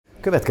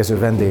Következő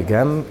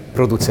vendégem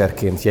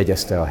producerként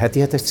jegyezte a Heti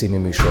Hetes című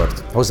műsort,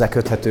 hozzá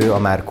köthető a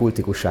már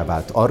kultikussá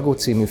vált Argó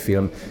című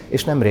film,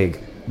 és nemrég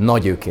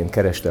Nagy Őként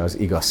kereste az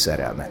igaz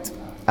szerelmet.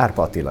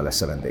 Árpa Attila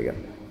lesz a vendégem.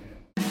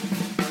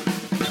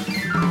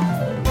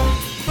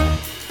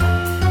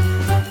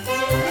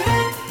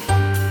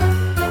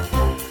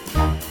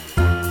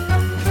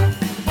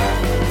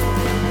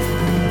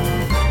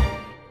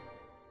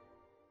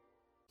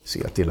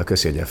 Szia Attila,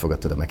 köszi, hogy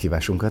elfogadtad a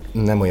meghívásunkat.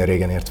 Nem olyan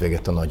régen ért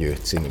véget a Nagy Ő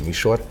című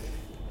műsor.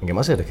 Engem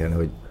az érdekelne,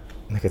 hogy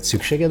neked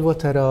szükséged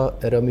volt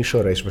erre a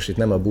műsorra, és most itt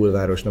nem a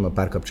bulváros, nem a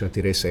párkapcsolati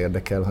része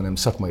érdekel, hanem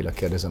szakmailag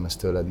kérdezem ezt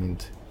tőled,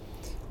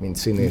 mint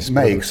színész.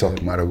 Melyik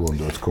szakmára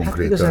gondolt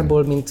konkrétan? Hát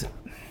igazából,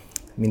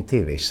 mint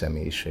tévés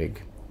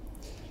személyiség,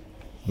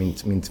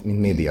 mint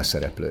média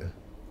szereplő.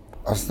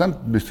 Azt nem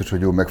biztos,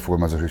 hogy jó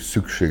megfogalmazás, hogy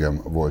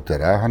szükségem volt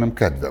rá, hanem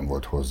kedvem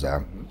volt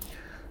hozzá.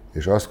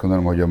 És azt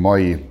gondolom, hogy a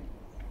mai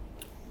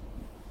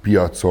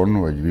piacon,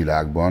 vagy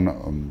világban,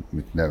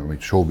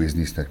 amit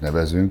showbiznisznek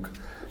nevezünk,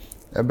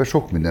 ebben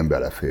sok minden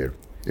belefér.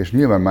 És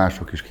nyilván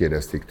mások is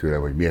kérdezték tőle,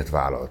 hogy miért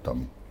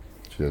vállaltam.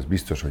 És ez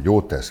biztos, hogy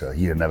jót tesz a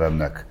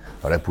hírnevemnek,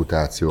 a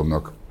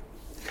reputációmnak.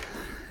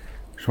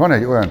 És van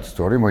egy olyan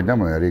sztorim, hogy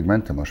nem olyan rég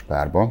mentem a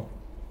Spárba,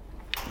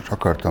 és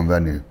akartam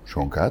venni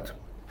sonkát,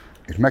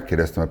 és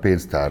megkérdeztem a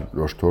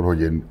pénztárostól,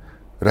 hogy én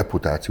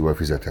reputációval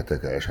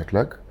fizethetek-e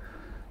esetleg.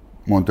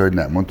 Mondta, hogy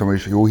nem. Mondtam,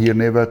 hogy jó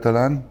hírnévvel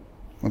talán.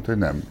 Mondta, hogy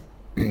nem.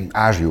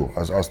 Ázsió,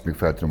 azt még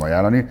fel tudom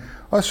ajánlani.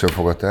 Azt sem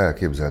fogadta el,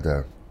 képzeld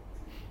el.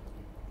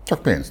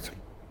 Csak pénzt.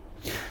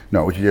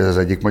 Na, úgyhogy ez az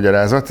egyik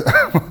magyarázat.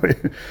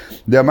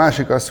 De a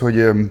másik az,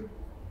 hogy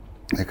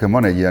nekem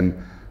van egy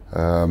ilyen,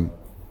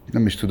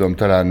 nem is tudom,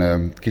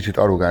 talán kicsit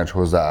arrogáns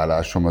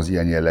hozzáállásom az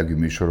ilyen jellegű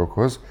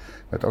műsorokhoz,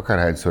 mert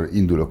akárhányszor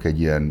indulok egy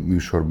ilyen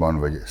műsorban,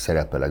 vagy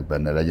szerepelek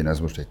benne, legyen ez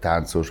most egy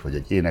táncos, vagy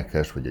egy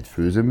énekes, vagy egy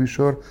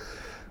főzőműsor,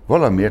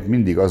 valamiért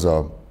mindig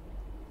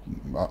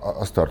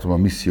azt tartom a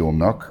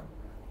missziómnak,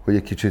 hogy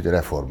egy kicsit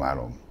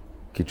reformálom.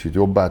 Kicsit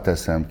jobbá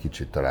teszem,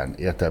 kicsit talán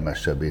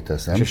értelmesebbé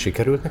teszem. És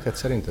sikerült neked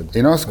szerinted?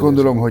 Én azt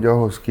gondolom, hogy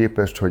ahhoz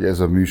képest, hogy ez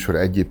a műsor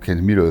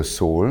egyébként miről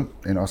szól,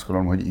 én azt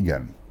gondolom, hogy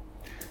igen.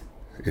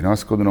 Én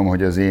azt gondolom,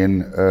 hogy az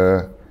én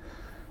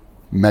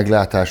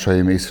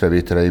meglátásaim,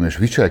 észrevételeim és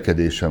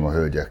viselkedésem a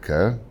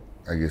hölgyekkel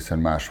egészen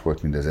más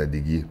volt, mint az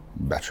eddigi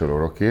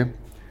bacheloroké,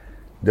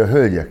 de a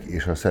hölgyek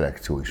és a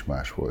szelekció is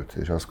más volt.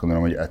 És azt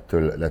gondolom, hogy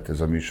ettől lett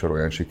ez a műsor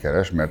olyan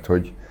sikeres, mert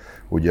hogy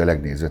ugye a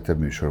legnézettebb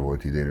műsor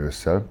volt idén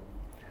ősszel,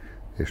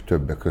 és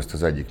többek közt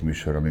az egyik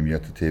műsor, ami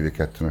miatt a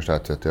TV2 most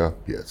átvette a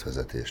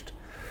piacvezetést.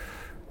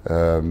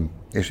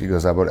 És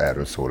igazából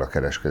erről szól a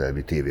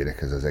kereskedelmi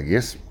tévének ez az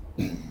egész.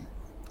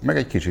 Meg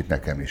egy kicsit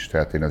nekem is,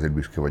 tehát én azért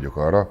büszke vagyok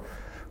arra,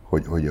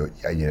 hogy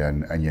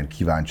ennyien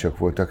kíváncsiak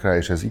voltak rá,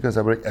 és ez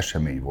igazából egy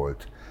esemény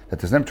volt.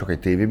 Tehát ez nem csak egy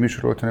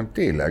tévéműsor volt, hanem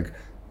tényleg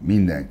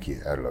mindenki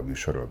erről a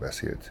műsorról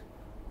beszélt.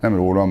 Nem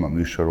rólam, a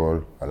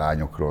műsorról, a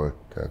lányokról.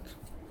 Tehát...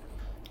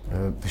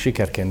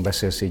 Sikerként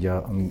beszélsz így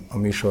a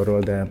műsorról,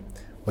 de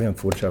olyan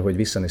furcsa, hogy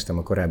visszanéztem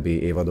a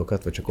korábbi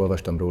évadokat, vagy csak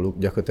olvastam róluk,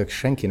 gyakorlatilag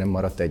senki nem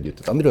maradt együtt.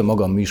 Tehát amiről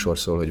maga a műsor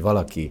szól, hogy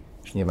valaki,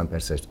 és nyilván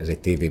persze ez egy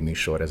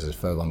tévéműsor, ez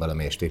fel van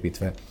valamelyest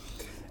építve,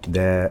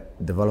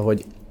 de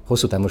valahogy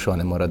hosszú távon soha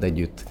nem marad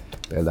együtt,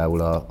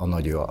 például a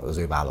Nagy Ő az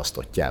ő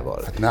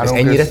választottjával. Hát ez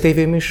ennyire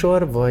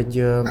tévéműsor, vagy...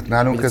 Hát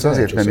nálunk ez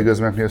azért nem igaz,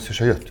 mert mi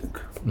összesen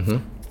jöttünk.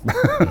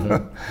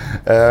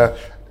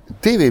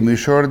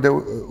 Tévéműsor, de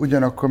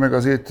ugyanakkor meg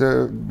azért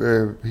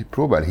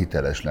próbál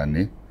hiteles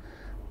lenni.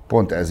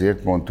 Pont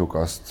ezért mondtuk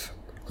azt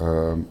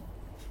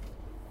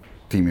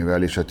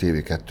Timivel és a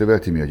TV2-vel,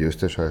 Timi a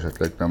győztes, ha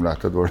esetleg nem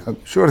láttad volna a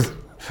műsort,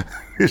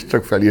 és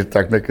csak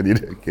felírták neked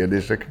ide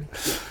kérdéseket.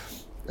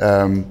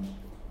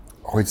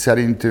 Hogy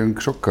szerintünk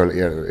sokkal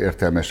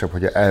értelmesebb,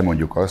 hogy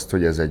elmondjuk azt,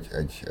 hogy ez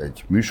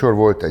egy műsor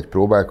volt, egy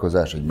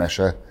próbálkozás, egy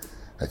mese,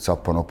 egy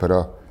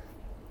szappanopera,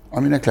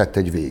 aminek lett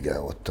egy vége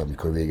ott,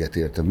 amikor véget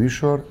ért a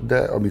műsor, de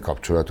a mi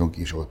kapcsolatunk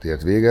is ott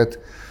ért véget,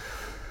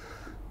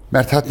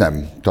 mert hát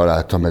nem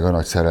találta meg a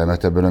nagy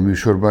szerelmet ebben a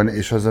műsorban,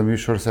 és az a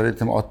műsor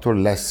szerintem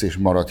attól lesz és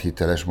marad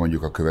hiteles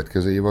mondjuk a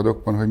következő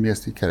évadokban, hogy mi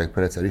ezt így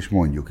kerekpereccel is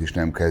mondjuk, és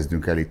nem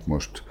kezdünk el itt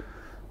most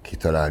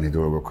kitalálni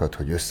dolgokat,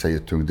 hogy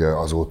összejöttünk, de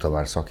azóta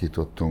már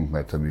szakítottunk,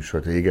 mert a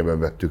műsort régebben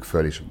vettük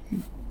fel, és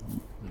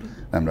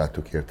nem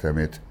láttuk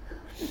értelmét.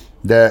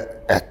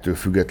 De ettől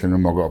függetlenül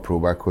maga a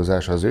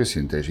próbálkozás az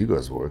őszinte és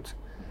igaz volt.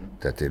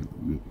 Tehát én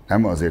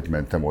nem azért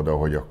mentem oda,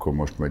 hogy akkor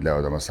most majd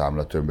leadom a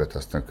számlatömböt,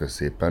 aztán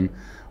szépen.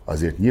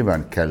 Azért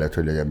nyilván kellett,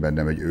 hogy legyen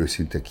bennem egy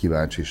őszinte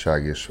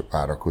kíváncsiság és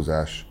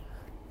várakozás,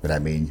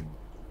 remény,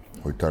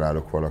 hogy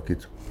találok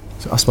valakit.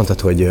 Azt mondtad,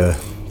 hogy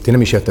ti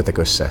nem is jöttetek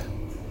össze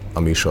a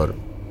műsor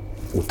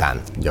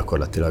után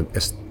gyakorlatilag.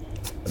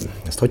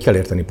 Ezt hogy kell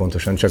érteni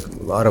pontosan? Csak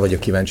arra vagyok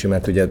kíváncsi,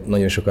 mert ugye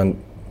nagyon sokan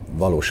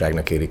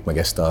valóságnak élik meg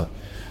ezt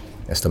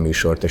a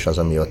műsort, és az,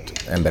 ami ott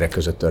emberek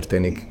között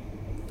történik.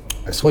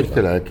 Ezt hogy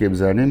kell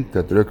elképzelni?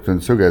 Tehát rögtön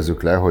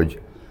szögezzük le,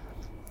 hogy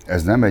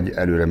ez nem egy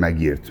előre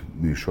megírt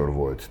műsor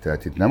volt.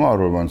 Tehát itt nem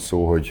arról van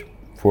szó, hogy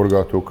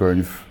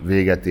forgatókönyv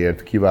véget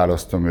ért,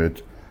 kiválasztom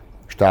őt,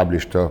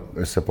 stáblista,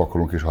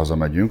 összepakolunk és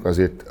hazamegyünk,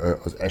 azért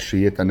az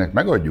esélyét ennek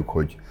megadjuk,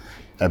 hogy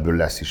ebből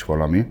lesz is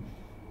valami.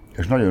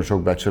 És nagyon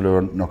sok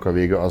bachelornak a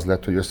vége az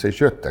lett, hogy össze is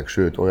jöttek,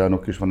 sőt,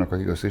 olyanok is vannak,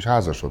 akik össze is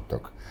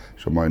házasodtak,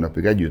 és a mai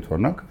napig együtt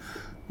vannak,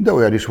 de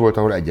olyan is volt,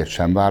 ahol egyet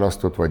sem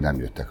választott, vagy nem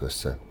jöttek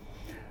össze.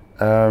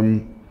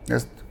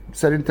 Ezt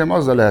szerintem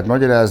azzal lehet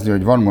magyarázni,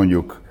 hogy van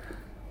mondjuk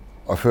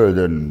a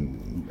Földön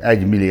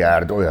 1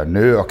 milliárd olyan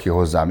nő, aki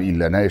hozzám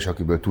illene, és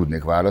akiből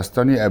tudnék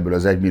választani, ebből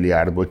az 1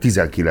 milliárdból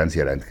 19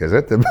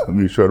 jelentkezett ebben a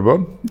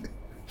műsorban.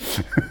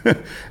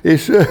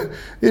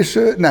 és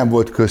nem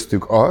volt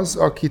köztük az,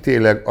 aki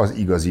tényleg az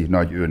igazi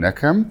nagy ő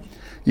nekem.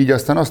 Így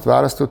aztán azt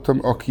választottam,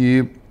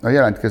 aki a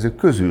jelentkezők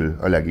közül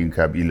a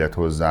leginkább illet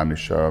hozzám,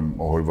 és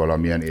ahol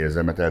valamilyen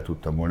érzelmet el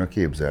tudtam volna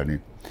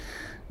képzelni.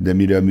 De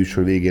mire a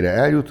műsor végére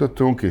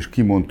eljutottunk, és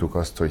kimondtuk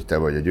azt, hogy te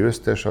vagy a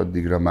győztes,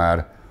 addigra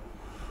már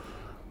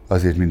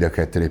azért mind a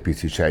ketten egy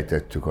picit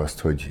sejtettük azt,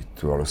 hogy itt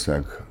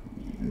valószínűleg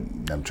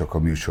nem csak a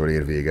műsor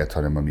ér véget,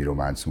 hanem a mi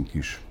románcunk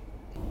is.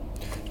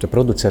 És te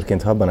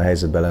producerként, ha abban a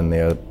helyzetben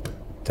lennél,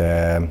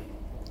 te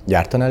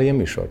gyártanál ilyen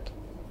műsort?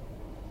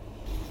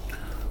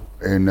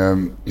 Én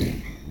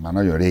már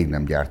nagyon rég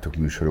nem gyártok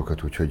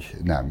műsorokat, úgyhogy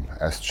nem.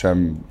 Ezt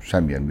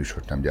semmilyen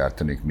műsort nem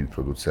gyártanék, mint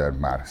producer,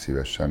 már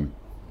szívesen.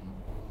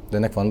 De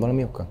ennek van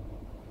valami oka?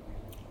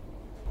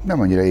 Nem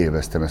annyira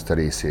élveztem ezt a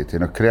részét.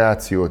 Én a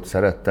kreációt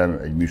szerettem,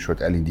 egy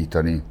műsort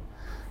elindítani,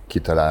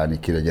 kitalálni,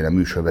 ki legyen a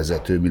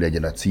műsorvezető, mi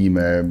legyen a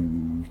címe,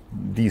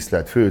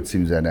 díszlet,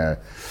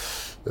 főcímzene,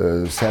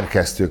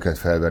 szerkesztőket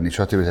felvenni,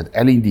 stb. Tehát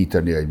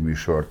elindítani egy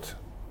műsort,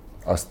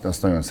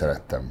 azt nagyon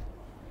szerettem.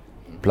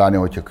 Pláne,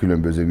 hogyha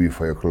különböző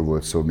műfajokról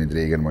volt szó, mint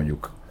régen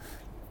mondjuk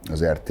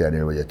az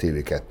RTL-nél vagy a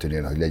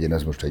TV2-nél, hogy legyen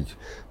ez most egy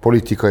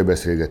politikai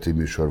beszélgető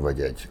műsor, vagy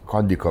egy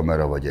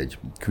handikamera, vagy egy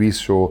quiz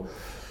show,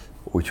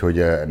 úgyhogy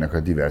ennek a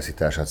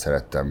diversitását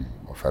szerettem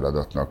a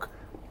feladatnak.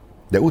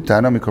 De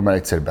utána, amikor már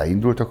egyszer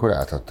beindult, akkor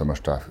átadtam a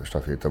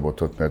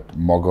stafétabotot, mert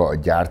maga a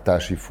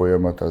gyártási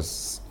folyamat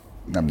az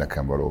nem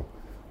nekem való.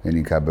 Én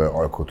inkább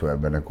alkotó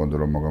embernek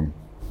gondolom magam.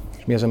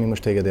 És mi az, ami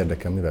most téged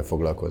érdekel, mivel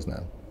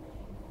foglalkoznál?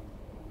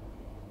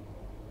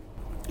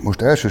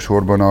 Most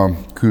elsősorban a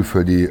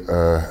külföldi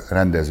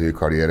rendezői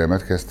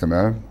karrieremet kezdtem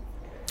el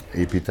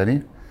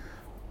építeni,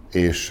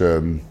 és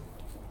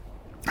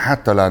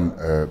hát talán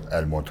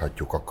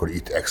elmondhatjuk akkor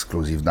itt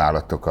exkluzív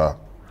nálatok a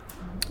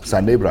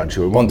Sunday Brunch,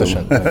 jól mondom?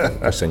 Pontosan,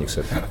 köszönjük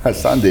szépen. A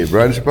Sunday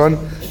Brunchban,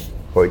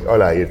 hogy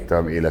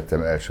aláírtam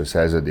életem első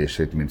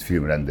szerződését, mint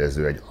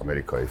filmrendező egy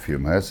amerikai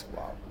filmhez,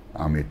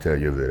 amit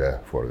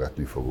jövőre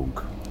forgatni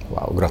fogunk.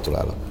 Wow,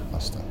 gratulálok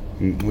aztán.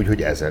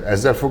 Úgyhogy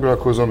ezzel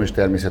foglalkozom, és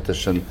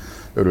természetesen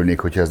örülnék,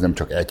 hogyha ez nem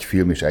csak egy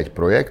film és egy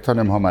projekt,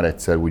 hanem ha már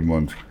egyszer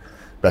úgymond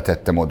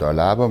betettem oda a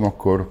lábam,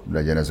 akkor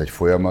legyen ez egy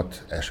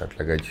folyamat,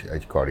 esetleg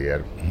egy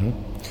karrier. Uh-huh.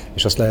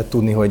 És azt lehet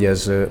tudni, hogy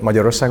ez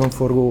Magyarországon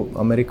forgó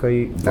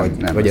amerikai,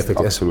 nem, vagy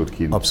abszolút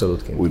kint.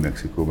 Abszolút kint.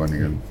 Új-Mexikóban,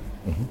 igen.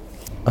 Uh-huh.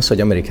 Az,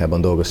 hogy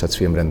Amerikában dolgozhatsz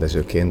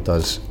filmrendezőként,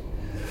 az,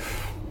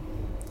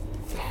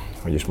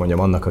 hogy is mondjam,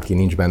 annak, aki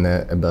nincs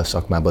benne ebbe a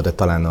szakmába, de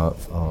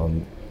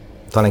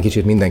talán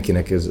kicsit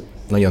mindenkinek ez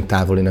nagyon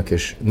távolinak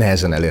és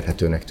nehezen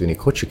elérhetőnek tűnik.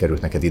 Hogy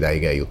sikerült neked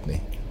idáig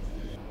eljutni?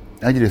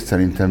 Egyrészt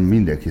szerintem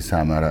mindenki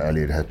számára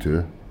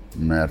elérhető,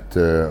 mert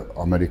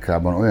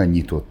Amerikában olyan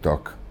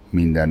nyitottak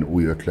minden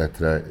új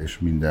ötletre és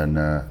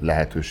minden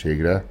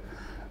lehetőségre.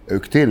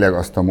 Ők tényleg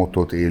azt a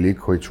mottót élik,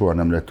 hogy soha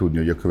nem lehet tudni,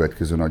 hogy a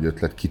következő nagy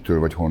ötlet kitől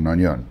vagy honnan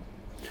jön.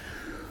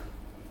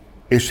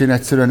 És én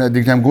egyszerűen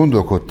eddig nem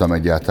gondolkodtam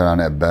egyáltalán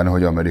ebben,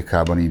 hogy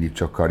Amerikában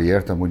indítsak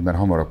karriert, amúgy már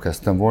hamarabb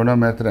kezdtem volna,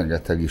 mert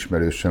rengeteg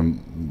ismerősöm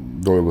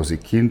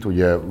dolgozik kint,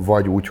 ugye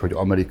vagy úgy, hogy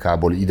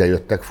Amerikából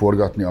idejöttek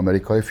forgatni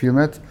amerikai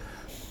filmet,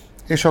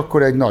 és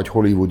akkor egy nagy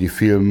hollywoodi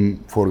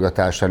film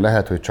forgatásán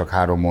lehet, hogy csak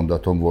 3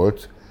 mondatom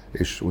volt,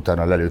 és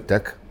utána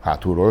lelőttek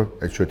hátulról,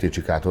 egy sötét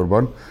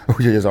sikátorban,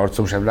 úgyhogy az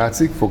arcom sem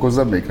látszik,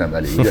 fokozzam, még nem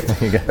elég.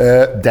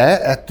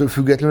 De ettől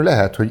függetlenül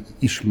lehet, hogy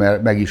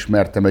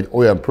megismertem egy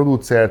olyan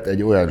producert,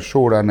 egy olyan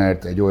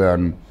showrunnert, egy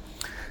olyan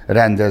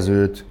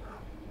rendezőt,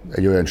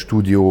 egy olyan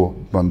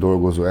stúdióban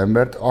dolgozó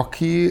embert,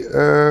 aki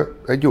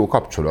egy jó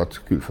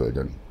kapcsolat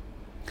külföldön.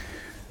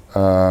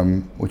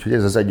 Úgyhogy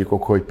ez az egyik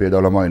ok, hogy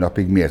például a mai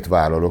napig miért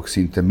vállalok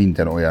szinte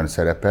minden olyan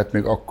szerepet,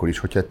 még akkor is,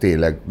 hogyha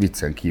tényleg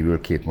viccen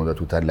kívül 2 mondat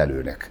után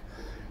lelőnek.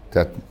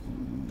 Tehát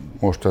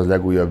most az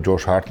legújabb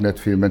Josh Hartnett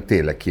filmben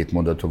tényleg 2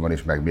 mondatom van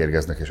és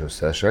megmérgeznek és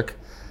összeesek.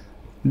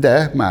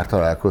 De már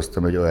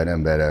találkoztam egy olyan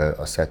emberrel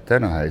a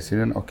szetten, a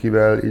helyszínen,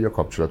 akivel így a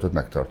kapcsolatot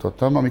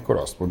megtartottam, amikor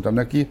azt mondtam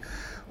neki,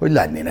 hogy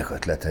lennének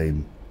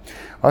ötleteim.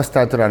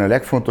 Aztán talán a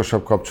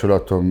legfontosabb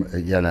kapcsolatom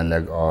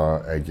jelenleg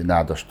egy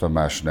Nádas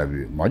Tamás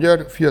nevű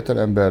magyar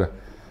fiatalember,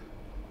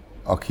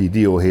 aki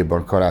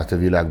dióhéjban karáté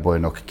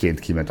világbajnokként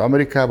kiment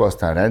Amerikába,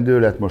 aztán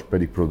rendőr lett, most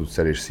pedig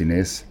producer és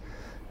színész,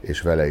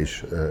 és vele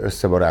is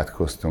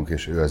összebarátkoztunk,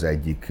 és ő az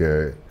egyik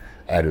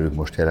erő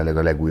most jelenleg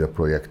a legújabb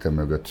projektem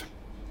mögött,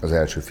 az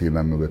első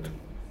filmem mögött.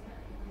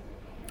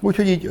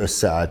 Úgyhogy így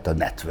összeállt a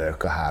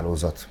network, a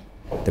hálózat.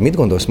 Te mit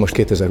gondolsz most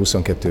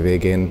 2022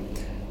 végén,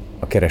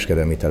 a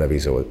kereskedelmi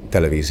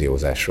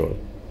televíziózásról.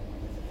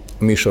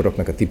 A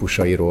műsoroknak a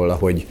típusairól,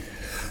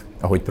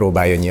 ahogy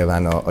próbálja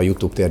nyilván a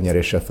YouTube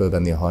térnyeréssel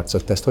fölvenni a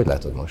harcot. Te ezt hogy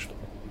látod most?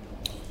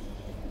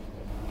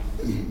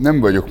 Nem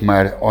vagyok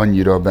már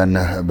annyira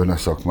benne ebben a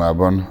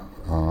szakmában,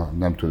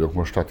 nem tudok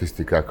most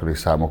statisztikákkal és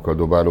számokkal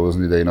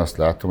dobálózni, de én azt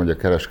látom, hogy a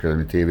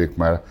kereskedelmi tévék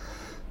már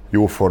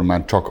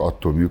jóformán csak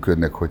attól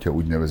működnek, hogyha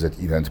úgynevezett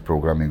event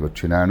programmingot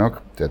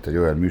csinálnak, tehát egy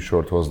olyan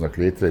műsort hoznak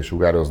létre és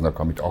sugároznak,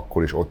 amit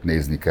akkor is ott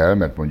nézni kell,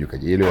 mert mondjuk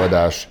egy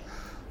élőadás,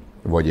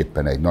 vagy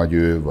éppen egy Nagy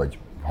Ő, vagy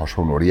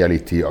hasonló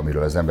reality,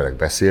 amiről az emberek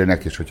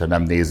beszélnek, és hogyha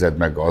nem nézed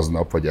meg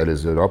aznap vagy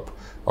előző nap,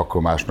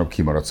 akkor másnap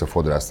kimaradsz a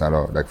fodrásznál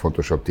a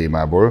legfontosabb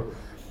témából,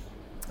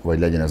 vagy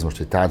legyen ez most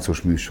egy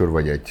táncos műsor,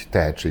 vagy egy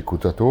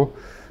tehetségkutató,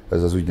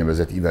 ez az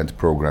úgynevezett event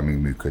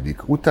programming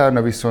működik.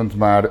 Utána viszont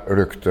már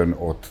rögtön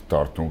ott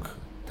tartunk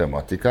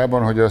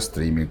tematikában, hogy a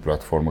streaming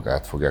platformok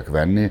át fogják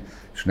venni,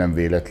 és nem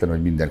véletlen,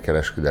 hogy minden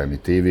kereskedelmi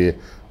tévé,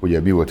 ugye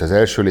mi volt az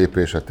első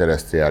lépés, a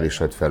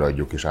terrestriálisat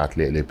feladjuk és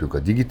átlépünk a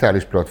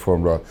digitális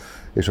platformra,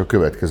 és a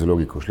következő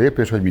logikus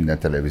lépés, hogy minden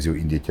televízió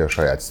indítja a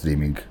saját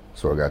streaming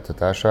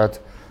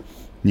szolgáltatását.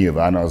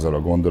 Nyilván azzal a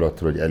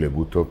gondolattal, hogy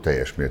előbb-utóbb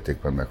teljes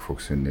mértékben meg fog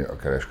szűnni a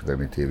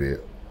kereskedelmi tévé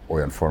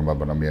olyan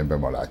formában, amilyenben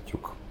ma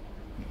látjuk.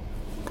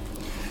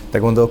 Te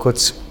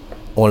gondolkodsz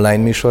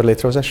online műsor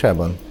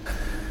létrehozásában?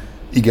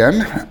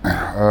 Igen.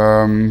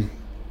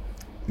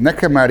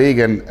 Nekem már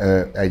régen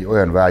egy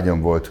olyan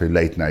vágyam volt, hogy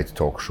late night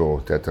talk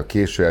show, tehát a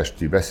késő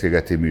esti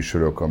beszélgető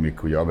műsorok,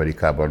 amik ugye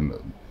Amerikában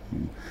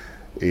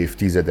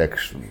évtizedek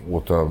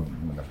óta,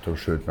 nem tudom,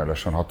 sőt, már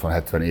lassan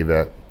 60-70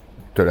 éve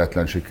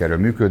töretlen sikerrel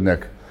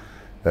működnek.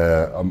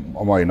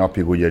 A mai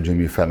napig ugye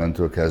Jimmy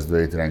Fallontől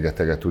kezdve itt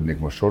rengeteget tudnék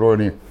most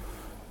sorolni.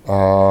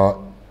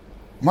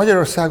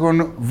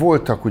 Magyarországon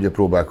voltak ugye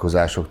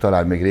próbálkozások,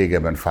 talán még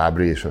régebben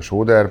Fábri és a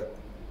Sóder,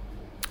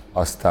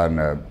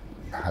 aztán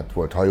hát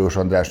volt Hajós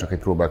Andrásnak egy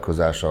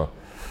próbálkozása,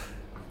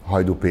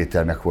 Hajdú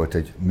Péternek volt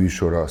egy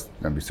műsora, azt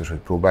nem biztos, hogy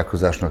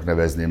próbálkozásnak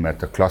nevezném,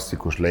 mert a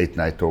klasszikus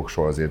late night talk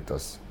show azért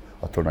az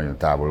attól nagyon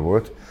távol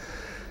volt.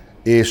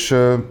 És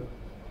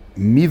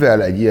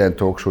mivel egy ilyen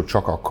talk show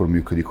csak akkor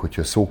működik,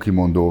 hogyha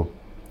szókimondó,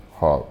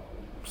 ha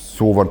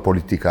szó van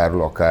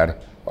politikáról, akár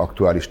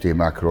aktuális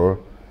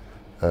témákról,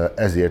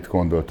 ezért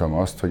gondoltam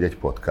azt, hogy egy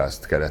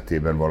podcast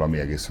keretében valami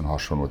egészen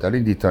hasonlót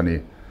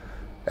elindítani.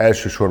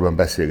 Elsősorban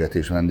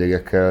beszélgetés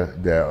vendégekkel,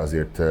 de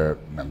azért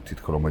nem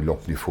titkolom, hogy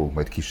lopni fogunk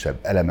majd kisebb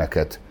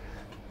elemeket,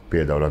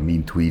 például a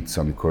mean tweets,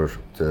 amikor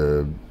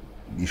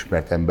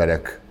ismert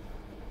emberek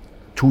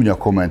csúnya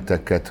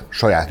kommenteket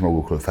saját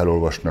magukról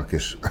felolvasnak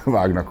és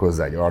vágnak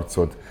hozzá egy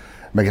arcot,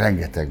 meg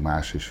rengeteg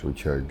más is,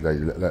 úgyhogy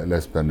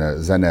lesz benne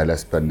zene,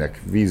 lesz benne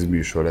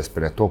vízműsor, lesz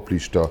benne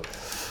toplista,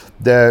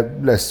 de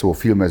lesz szó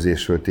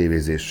filmezésről,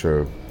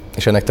 tévézésről.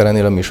 És ennek te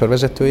lennél a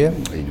műsorvezetője?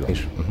 Így van.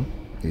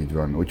 Így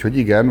van. Úgyhogy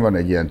igen, van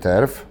egy ilyen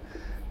terv,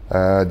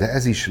 de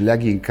ez is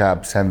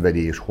leginkább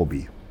szenvedély és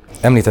hobbi.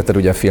 Említetted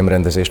ugye a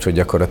filmrendezést, hogy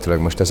gyakorlatilag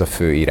most ez a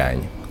fő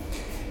irány.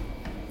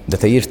 De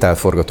te írtál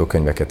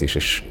forgatókönyveket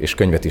is, és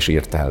könyvet is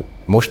írtál.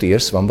 Most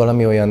írsz? Van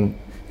valami olyan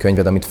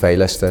könyved, amit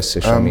fejlesztesz,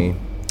 és ami...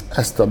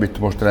 Ezt, amit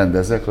most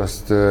rendezek,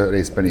 azt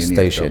részben én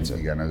írtam.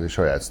 Igen, ez egy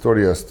saját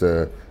sztori, azt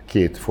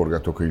 2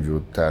 forgatókönyvű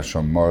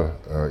társammal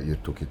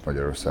írtuk itt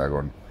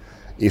Magyarországon.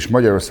 És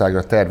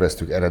Magyarországra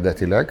terveztük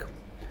eredetileg,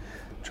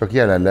 csak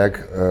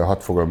jelenleg hadd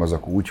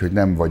fogalmazok úgy, hogy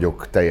nem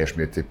vagyok teljes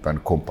mértékben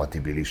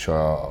kompatibilis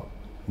a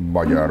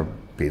magyar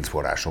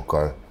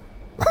pénzforrásokkal,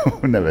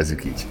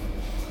 nevezzük így.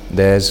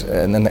 De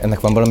ennek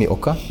van valami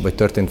oka? Vagy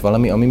történt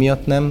valami, ami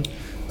miatt nem?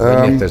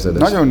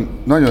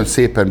 Nagyon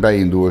szépen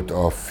beindult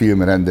a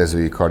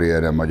filmrendezői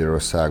karrierem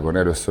Magyarországon.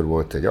 Először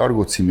volt egy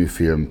Argo című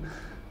film,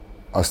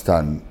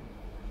 aztán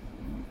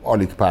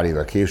alig pár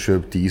évvel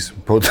később, 10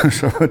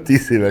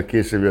 évvel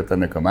később jött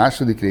ennek a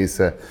második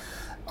része.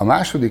 A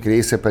második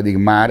része pedig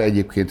már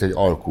egyébként egy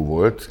alku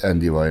volt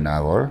Andy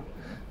Vajnával,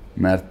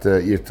 mert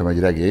írtam egy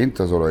regényt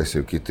az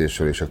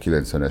olajszűkítésről és a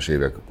 90-es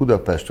évek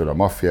Budapestről, a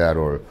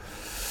maffiáról,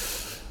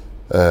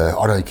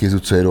 Aranykéz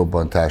utcai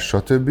robbantás,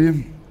 stb.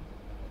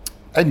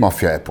 Egy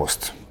maffia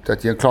eposzt.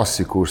 Tehát ilyen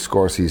klasszikus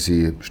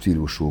Scorsese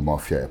stílusú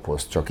maffia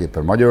eposzt, csak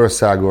éppen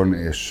Magyarországon,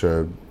 és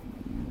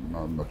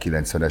a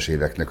 90-es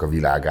éveknek a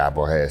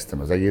világába helyeztem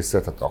az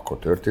egészet, tehát akkor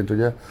történt,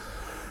 ugye.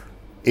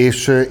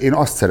 És én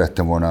azt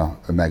szerettem volna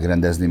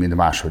megrendezni, mint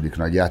második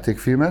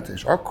nagyjátékfilmet,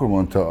 és akkor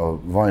mondta a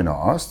Vajna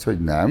azt, hogy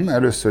nem,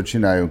 először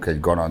csináljunk egy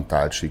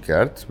garantált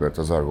sikert, mert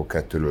az Argo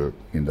 2-ről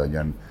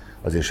mindannyian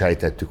azért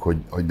sejtettük,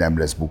 hogy nem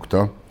lesz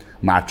bukta.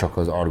 Már csak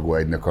az Argo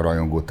 1-nek a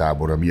rajongó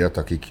tábora miatt,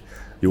 akik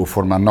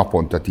jóformán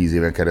naponta 10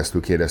 éven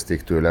keresztül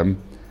kérdezték tőlem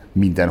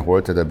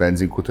mindenhol, tehát a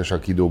benzinkutas, a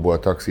kidóból, a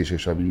taxis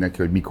és a mindenki,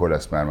 hogy mikor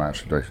lesz már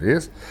második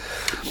rész.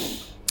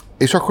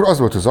 És akkor az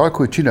volt az alkú,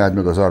 hogy csináld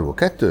meg az Argo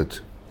 2-t,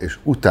 és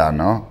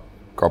utána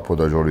kapod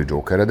a Jolly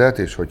Jokeredet,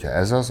 és hogyha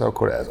ez az,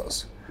 akkor ez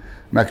az.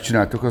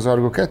 Megcsináltuk az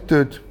Argo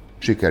 2-t,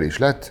 siker is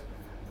lett,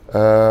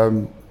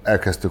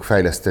 elkezdtük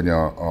fejleszteni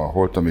a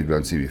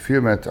Holtomiglan című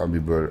filmet,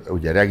 amiből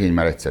ugye regény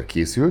már egyszer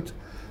készült,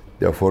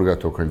 de a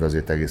forgatókönyv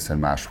azért egészen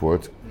más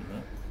volt.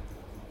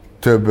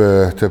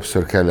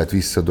 Többször kellett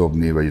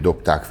visszadobni, vagy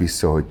dobták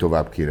vissza, hogy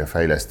tovább kéne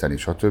fejleszteni,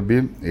 stb.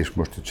 És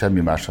most itt semmi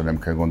másra nem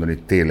kell gondolni,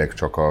 tényleg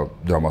csak a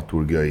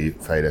dramaturgiai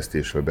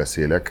fejlesztésről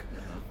beszélek.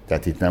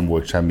 Tehát itt nem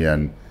volt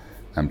semmilyen,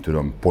 nem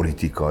tudom,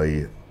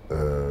 politikai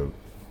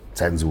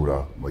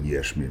cenzúra, vagy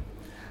ilyesmi.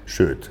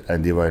 Sőt,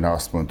 Andy Vajna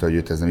azt mondta, hogy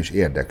őt ez nem is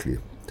érdekli.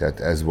 Tehát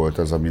ez volt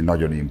az, ami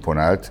nagyon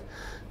imponált.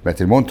 Mert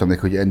én mondtam neki,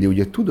 hogy Andy,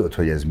 ugye tudod,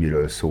 hogy ez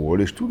miről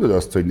szól, és tudod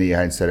azt, hogy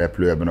néhány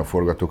szereplő ebben a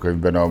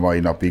forgatókönyvben a mai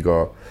napig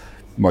a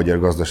magyar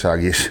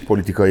gazdasági és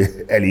politikai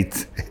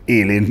elit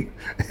élén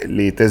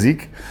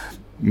létezik,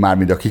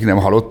 mármint akik nem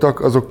halottak,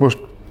 azok most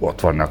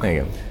ott vannak.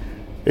 Igen.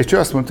 És ő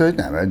azt mondta, hogy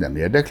nem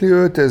érdekli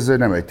őt, ez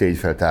nem egy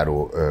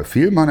tényfeltáró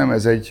film, hanem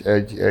ez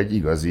egy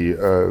igazi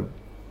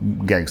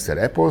gangster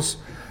eposz,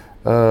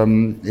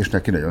 és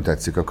neki nagyon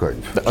tetszik a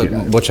könyv.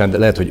 Bocsánat,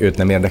 lehet, hogy őt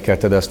nem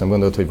érdekelte, de azt nem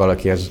gondolod, hogy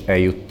valakihez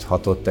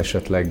eljuthatott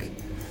esetleg,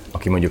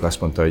 aki mondjuk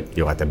azt mondta, hogy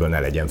jó, hát ebből ne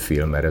legyen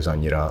film, mert ez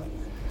annyira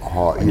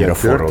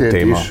forró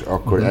téma. Is,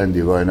 akkor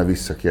Andy Vajna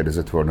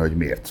visszakérdezett volna, hogy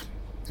miért.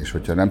 És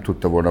hogyha nem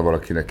tudta volna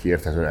valakinek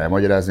érthetően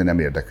elmagyarázni, nem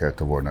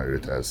érdekelte volna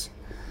őt ez.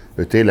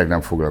 Ő tényleg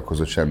nem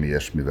foglalkozott semmi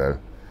ilyesmivel.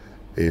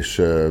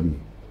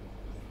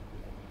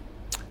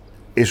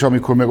 És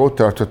amikor meg ott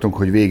tartottunk,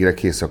 hogy végre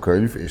kész a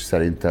könyv, és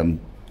szerintem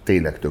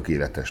tényleg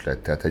tökéletes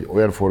lett. Tehát egy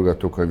olyan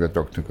forgatókönyvet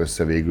raktunk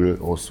össze végül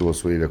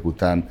hosszú-hosszú évek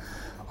után,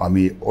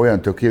 ami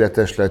olyan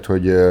tökéletes lett,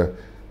 hogy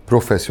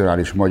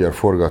professzionális magyar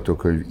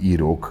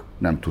forgatókönyvírók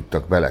nem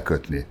tudtak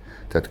belekötni.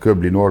 Tehát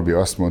Köbli Norbi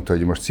azt mondta,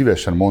 hogy most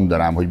szívesen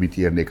mondanám, hogy mit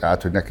írnék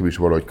át, hogy nekem is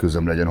valahogy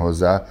közöm legyen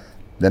hozzá,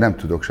 de nem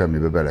tudok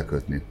semmibe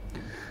belekötni.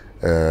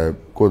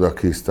 Koda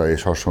Kriszta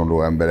és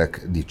hasonló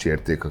emberek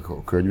dicsérték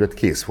a könyvet,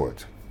 kész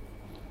volt.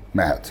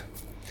 Mehet.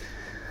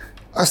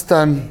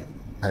 Aztán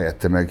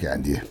helyette meg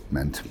Andy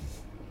ment.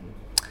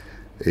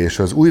 És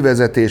az új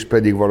vezetés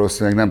pedig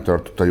valószínűleg nem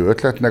tartotta jó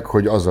ötletnek,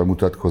 hogy azzal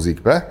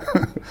mutatkozik be,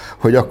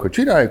 hogy akkor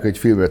csináljuk egy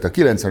filmet a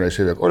 90-es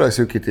évek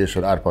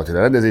olajszűkítésen, Árpa Attila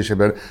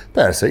rendezésében.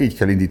 Persze, így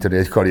kell indítani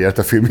egy karriert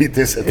a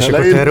filmítészet és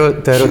elején. És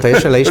akkor te erről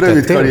teljesen le is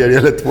rövid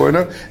karrierje lett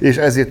volna, és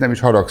ezért nem is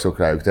haragszok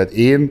rájuk. Tehát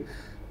én,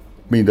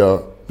 mind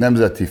a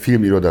Nemzeti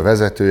Filmiroda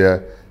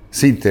vezetője,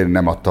 szintén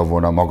nem adtam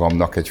volna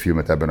magamnak egy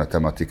filmet ebben a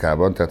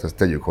tematikában, tehát azt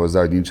tegyük hozzá,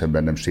 hogy nincsen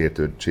bennem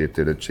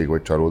sértődöttség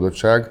vagy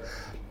csalódottság.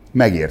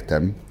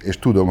 Megértem, és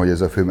tudom, hogy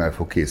ez a film el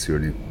fog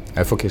készülni.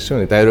 El fog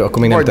készülni? De erről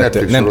akkor még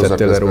nem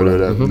tettél le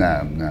róla?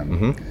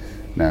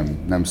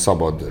 Nem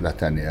szabad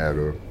letenni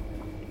erről.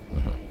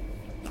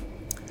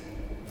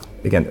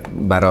 Igen,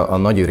 bár a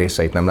Nagy Ő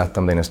részeit nem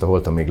láttam, de én ezt a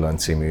Holtam Miglan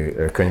című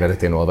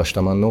könyvedet én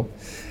olvastam annó,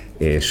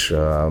 és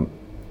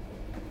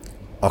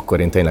akkor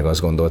én tényleg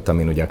azt gondoltam,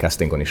 én ugye a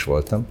castingon is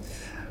voltam,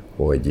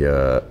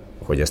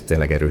 hogy ez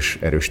tényleg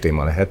erős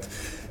téma lehet.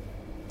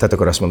 Tehát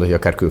akkor azt mondod, hogy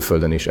akár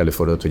külföldön is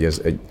előfordult, hogy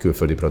ez egy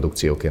külföldi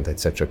produkcióként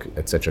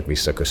egyszer csak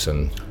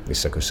visszaköszön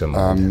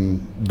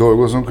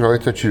dolgozunk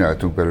rajta,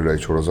 csináltunk belőle egy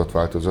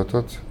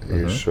sorozatváltozatot,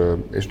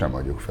 és nem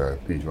adjuk fel,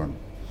 így van.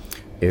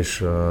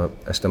 És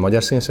ezt a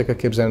magyar színészekkel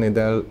képzelnéd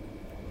el,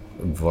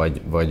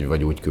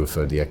 vagy úgy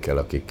külföldiekkel,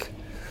 akik...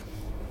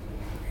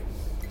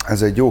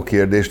 Ez egy jó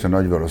kérdés, de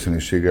nagy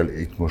valószínűséggel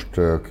itt most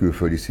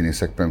külföldi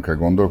színészekben kell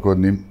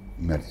gondolkodni,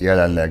 mert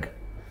jelenleg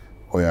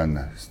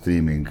olyan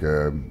streaming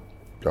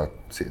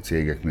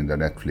cégek, mint a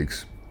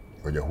Netflix,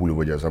 vagy a Hulu,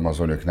 vagy az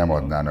Amazon, ők nem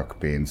adnának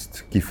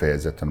pénzt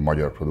kifejezetten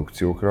magyar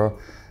produkciókra,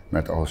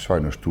 mert ahhoz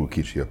sajnos túl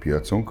kicsi a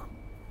piacunk.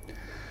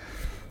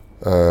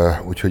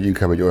 Úgyhogy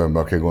inkább egy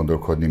olyanban kell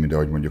gondolkodni, mint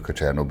ahogy mondjuk a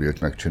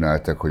Csernobilt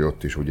megcsináltak, hogy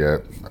ott is ugye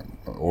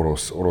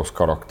orosz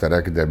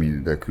karakterek,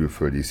 de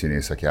külföldi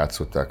színészek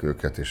játszották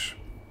őket, és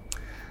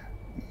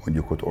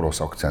mondjuk ott orosz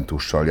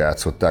akcentussal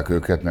játszották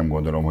őket. Nem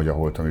gondolom, hogy a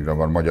Holtam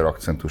Miglanban magyar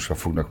akcentussal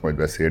fognak majd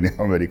beszélni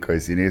amerikai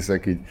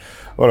színészek, így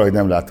valahogy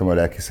nem látom a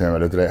lelki szemem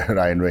előtt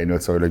Ryan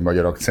Reynolds, hogy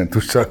magyar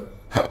akcentussal.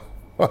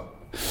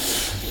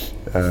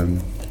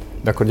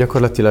 De akkor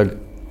gyakorlatilag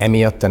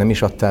emiatt te nem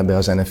is adtál be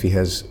az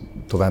NFI-hez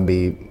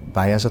további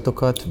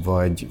pályázatokat,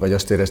 vagy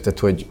azt érezted,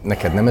 hogy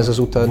neked nem ez az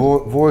utad?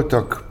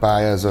 Voltak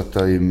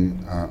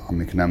pályázataim,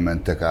 amik nem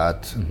mentek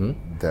át,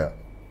 de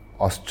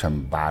azt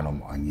sem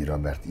bánom annyira,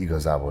 mert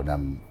igazából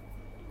nem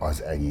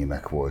az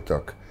enyémek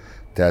voltak.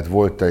 Tehát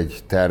volt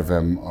egy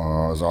tervem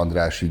az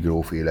Andrássy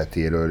gróf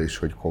életéről, és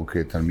hogy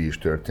konkrétan mi is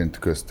történt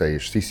közte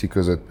és Sziszi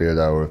között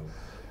például.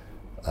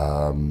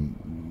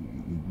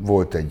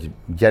 Volt egy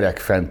gyerek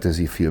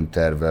fantasy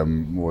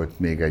filmtervem, volt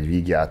még egy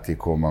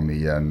vígjátékom, ami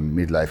ilyen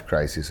midlife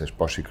crisis-es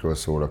pasikról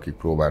szól, akik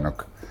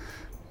próbálnak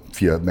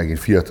megint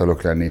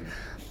fiatalok lenni.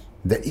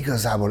 De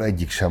igazából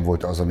egyik sem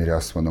volt az, amire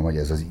azt mondom, hogy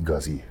ez az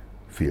igazi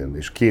film.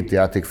 És 2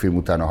 játékfilm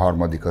után a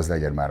harmadik az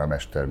legyen már a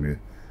mestermű.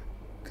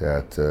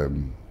 Tehát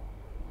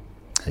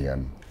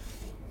igen.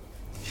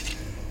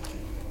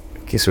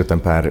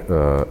 Készültem pár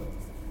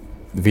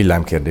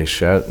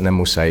villámkérdéssel, nem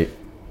muszáj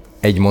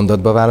egy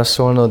mondatba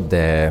válaszolnod,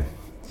 de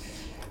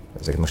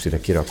ezeket most ide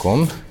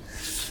kirakom.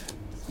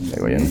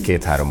 olyan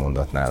 2-3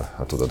 mondatnál,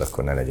 ha tudod,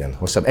 akkor ne legyen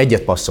hosszabb.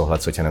 Egyet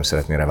passzolhatsz, hogyha nem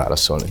szeretnél rá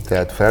válaszolni.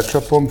 Tehát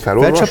felcsapom,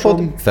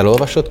 felolvasom.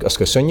 Felolvasod, azt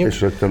köszönjük.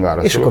 És rögtön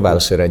válaszolok. És akkor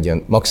válaszolj egy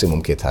ilyen maximum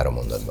 2-3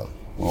 mondatban.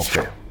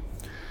 Oké.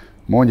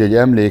 Mondj egy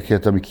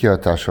emléket, ami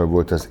kihatással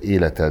volt az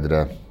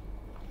életedre.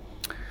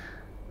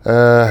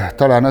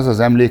 Talán az az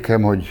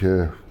emlékem, hogy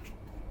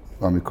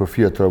amikor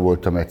fiatal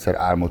voltam, egyszer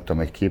álmodtam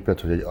egy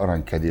képet, hogy egy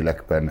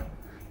aranykedilekben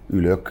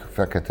ülök,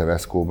 fekete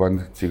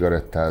veszkóban,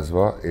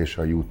 cigarettázva, és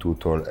a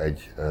U2-tól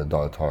egy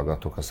dalt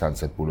hallgatok a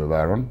Sunset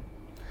Boulevardon.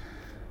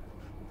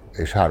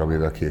 És 3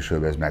 évvel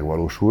később ez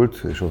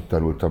megvalósult, és ott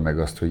tanultam meg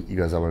azt, hogy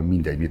igazából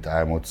mindegy, mit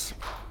álmodsz,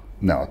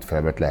 ne add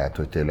fel, mert lehet,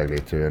 hogy tényleg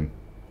létrejön.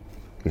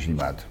 És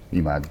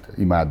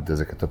imád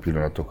ezeket a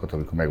pillanatokat,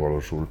 amikor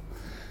megvalósul.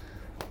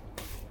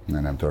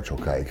 Nem tart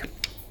sokáig.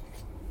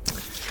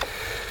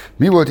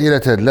 Mi volt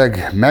életed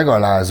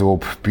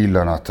legmegalázóbb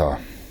pillanata?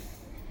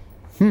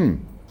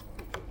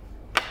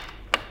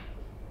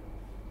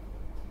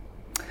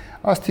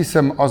 Azt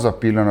hiszem, az a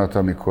pillanat,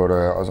 amikor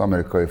az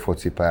amerikai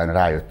focipályán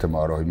rájöttem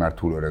arra, hogy már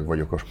túl öreg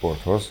vagyok a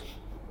sporthoz,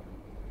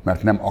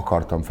 mert nem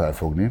akartam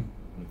felfogni,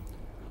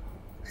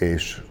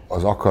 és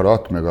az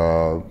akarat, meg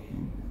a,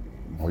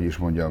 hogy is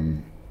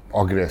mondjam,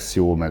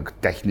 agresszió, meg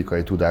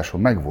technikai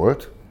tudásom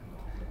megvolt,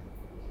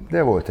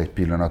 de volt egy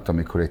pillanat,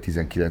 amikor egy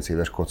 19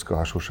 éves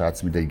kockahasú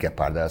srác, mint egy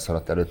gepárd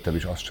elszaladt előttem,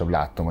 és azt sem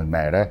láttam, hogy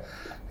merre,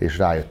 és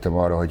rájöttem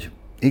arra, hogy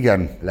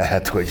igen,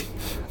 lehet, hogy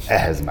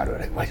ehhez már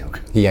öreg vagyok.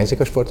 Hiányzik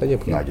a sport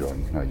egyébként?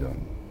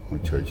 Nagyon.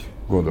 Úgyhogy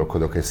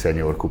gondolkodok egy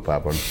senior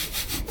kupában.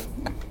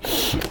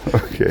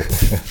 Oké.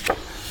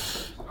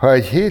 Ha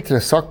egy hétre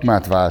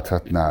szakmát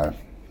válthatnál,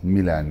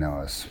 mi lenne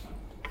az?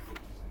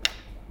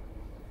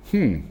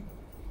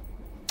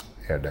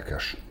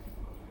 Érdekes.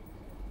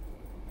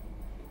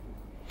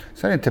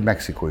 Szerintem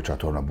mexikói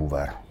csatorna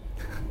buvár.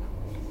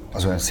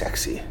 Az olyan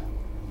szexi.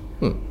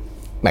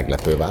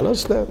 Meglepő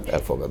válasz, de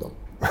elfogadom.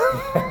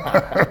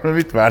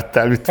 Mit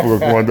vártál, mit fogok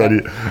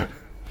mondani?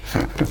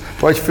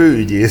 Vagy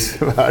főügyész,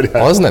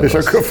 várjál. Az nem és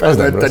rossz. akkor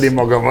felmenteni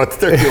magamat,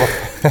 tök jó.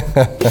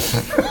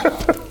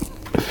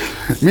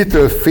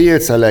 Mitől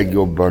félsz a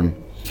legjobban?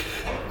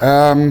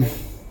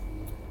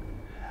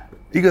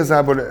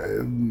 Igazából,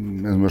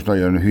 ez most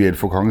nagyon hülyén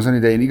fog hangzani,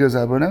 de én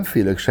igazából nem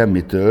félek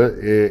semmitől.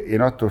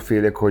 Én attól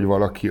félek, hogy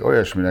valaki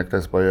olyasminek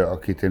lesz baj,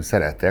 akit én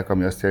szeretek,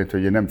 ami azt jelenti,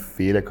 hogy én nem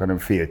félek, hanem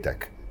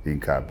féltek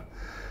inkább.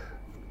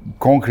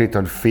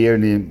 Konkrétan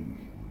félni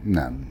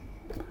nem.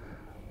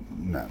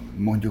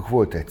 Mondjuk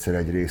volt egyszer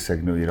egy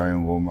részeg női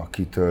rajongóm,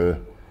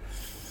 akitől...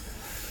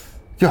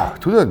 Ja,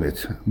 tudod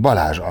mit?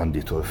 Balázs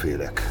Anditól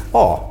félek.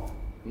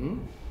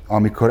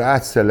 Amikor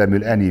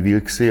átszellemül Annie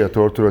Wilkesé a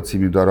Tortura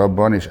című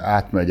darabban, és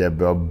átmegy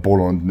ebbe a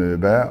bolond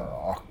nőbe,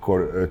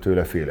 akkor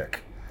tőle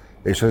félek.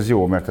 És ez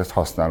jó, mert ezt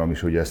használom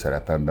is ugye a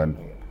szerepemben.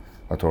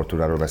 A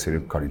Torturáról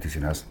beszélünk, Karinti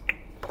Színház.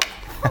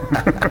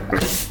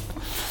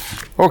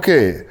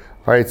 Oké.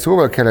 Ha egy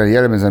szóval kellene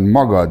jellemezni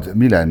magad,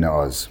 mi lenne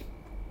az?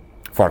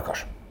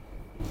 Farkas.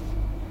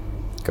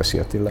 Köszi,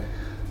 Attila.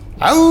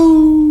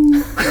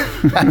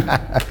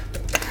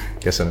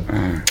 Köszönöm.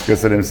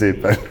 Köszönöm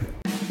szépen.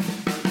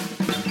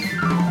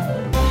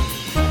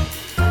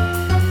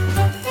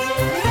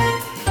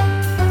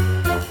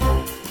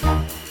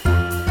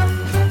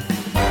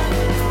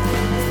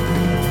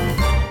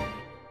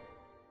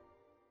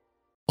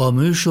 A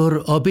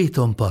műsor a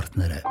Béton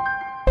partnere.